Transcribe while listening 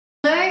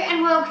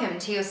and welcome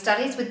to your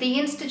studies with the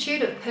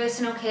Institute of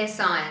Personal Care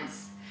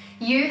Science.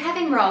 You have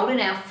enrolled in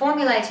our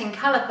Formulating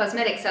Colour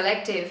Cosmetics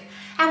elective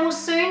and will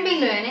soon be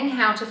learning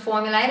how to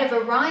formulate a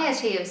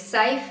variety of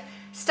safe,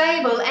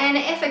 stable and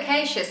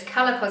efficacious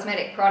colour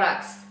cosmetic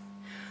products.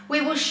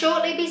 We will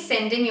shortly be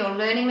sending your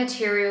learning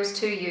materials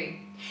to you.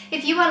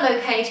 If you are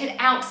located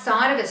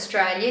outside of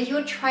Australia,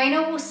 your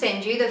trainer will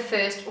send you the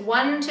first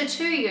 1 to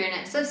 2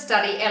 units of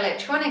study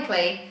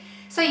electronically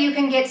so you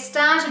can get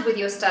started with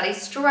your study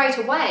straight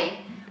away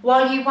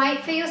while you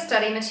wait for your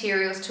study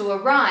materials to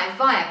arrive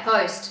via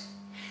post.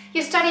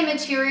 Your study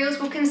materials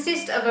will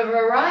consist of a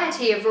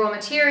variety of raw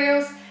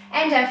materials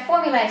and our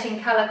Formulating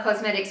Colour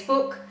Cosmetics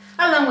book,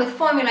 along with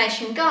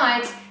formulation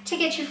guides to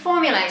get you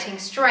formulating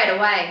straight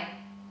away.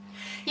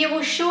 You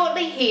will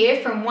shortly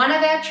hear from one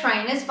of our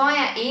trainers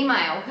via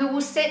email who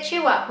will set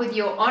you up with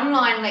your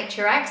online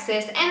lecture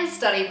access and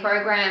study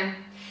program.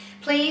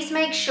 Please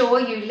make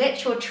sure you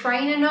let your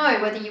trainer know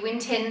whether you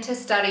intend to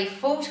study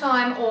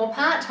full-time or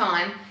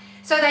part-time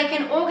so they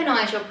can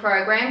organise your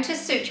program to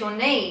suit your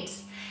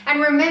needs.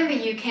 And remember,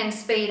 you can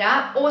speed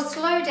up or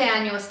slow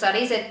down your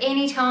studies at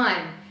any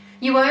time.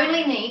 You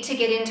only need to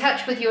get in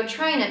touch with your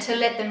trainer to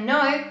let them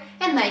know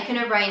and they can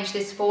arrange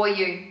this for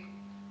you.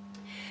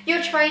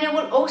 Your trainer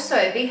will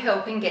also be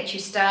helping get you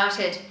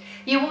started.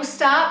 You will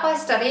start by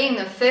studying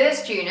the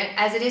first unit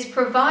as it is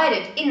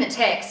provided in the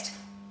text.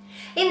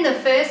 In the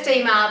first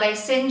email they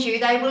send you,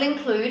 they will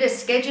include a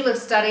schedule of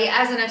study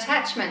as an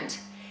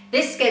attachment.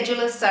 This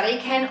schedule of study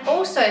can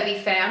also be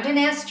found in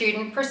our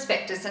student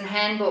prospectus and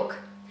handbook.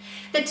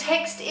 The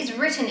text is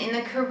written in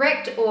the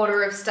correct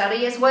order of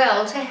study as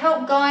well to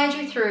help guide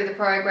you through the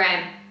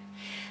program.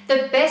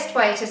 The best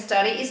way to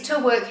study is to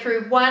work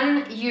through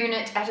one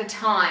unit at a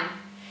time.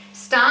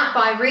 Start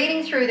by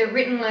reading through the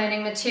written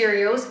learning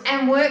materials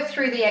and work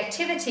through the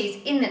activities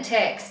in the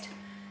text.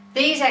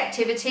 These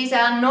activities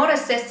are not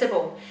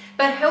accessible,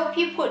 but help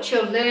you put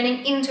your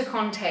learning into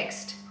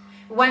context.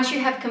 Once you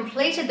have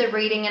completed the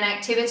reading and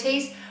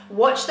activities,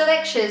 watch the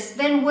lectures,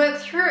 then work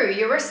through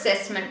your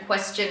assessment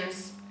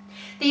questions.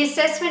 The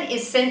assessment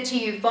is sent to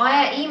you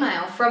via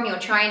email from your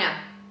trainer.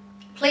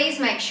 Please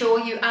make sure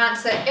you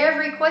answer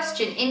every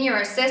question in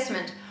your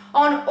assessment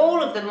on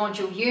all of the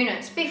module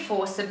units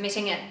before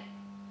submitting it.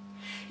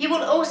 You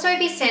will also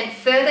be sent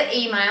further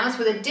emails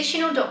with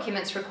additional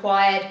documents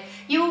required.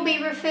 You will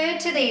be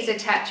referred to these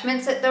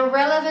attachments at the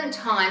relevant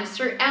times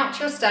throughout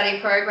your study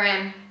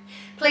program.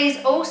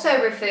 Please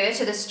also refer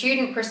to the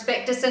student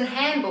prospectus and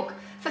handbook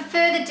for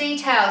further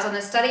details on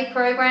the study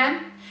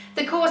program,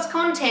 the course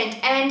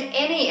content and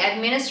any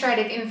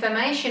administrative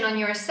information on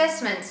your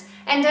assessments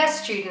and our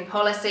student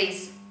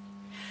policies.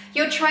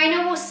 Your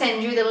trainer will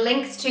send you the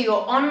links to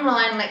your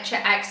online lecture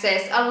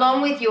access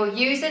along with your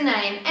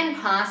username and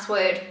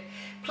password.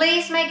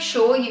 Please make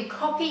sure you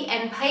copy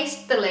and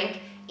paste the link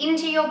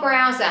into your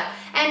browser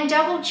and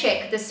double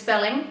check the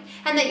spelling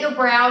and that your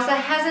browser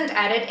hasn't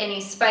added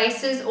any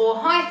spaces or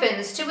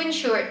hyphens to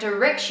ensure it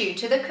directs you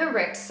to the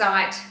correct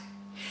site.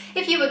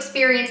 If you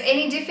experience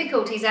any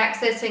difficulties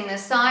accessing the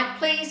site,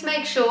 please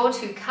make sure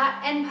to cut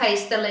and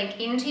paste the link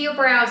into your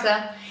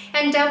browser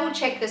and double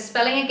check the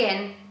spelling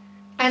again,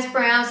 as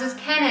browsers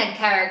can add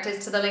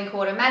characters to the link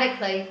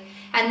automatically,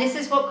 and this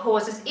is what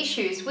causes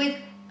issues with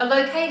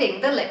locating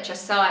the lecture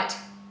site.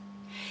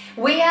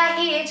 We are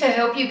here to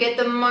help you get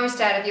the most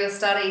out of your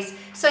studies,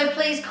 so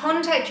please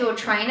contact your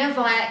trainer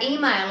via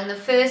email in the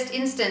first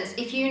instance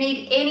if you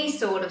need any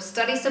sort of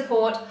study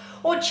support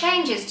or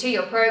changes to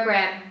your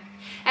program.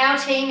 Our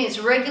team is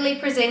regularly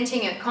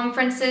presenting at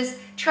conferences,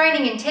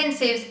 training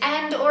intensives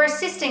and/or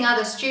assisting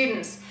other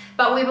students,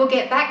 but we will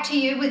get back to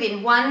you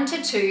within 1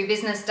 to 2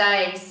 business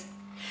days.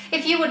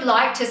 If you would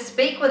like to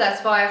speak with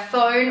us via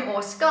phone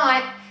or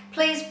Skype,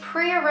 please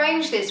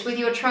pre-arrange this with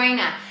your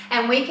trainer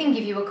and we can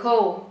give you a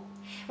call.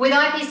 With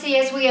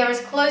IPCS, we are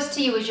as close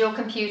to you as your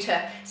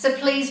computer, so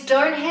please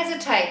don't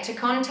hesitate to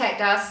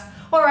contact us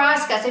or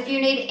ask us if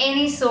you need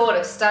any sort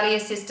of study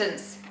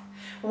assistance.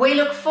 We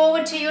look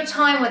forward to your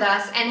time with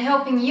us and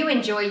helping you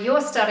enjoy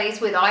your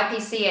studies with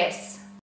IPCS.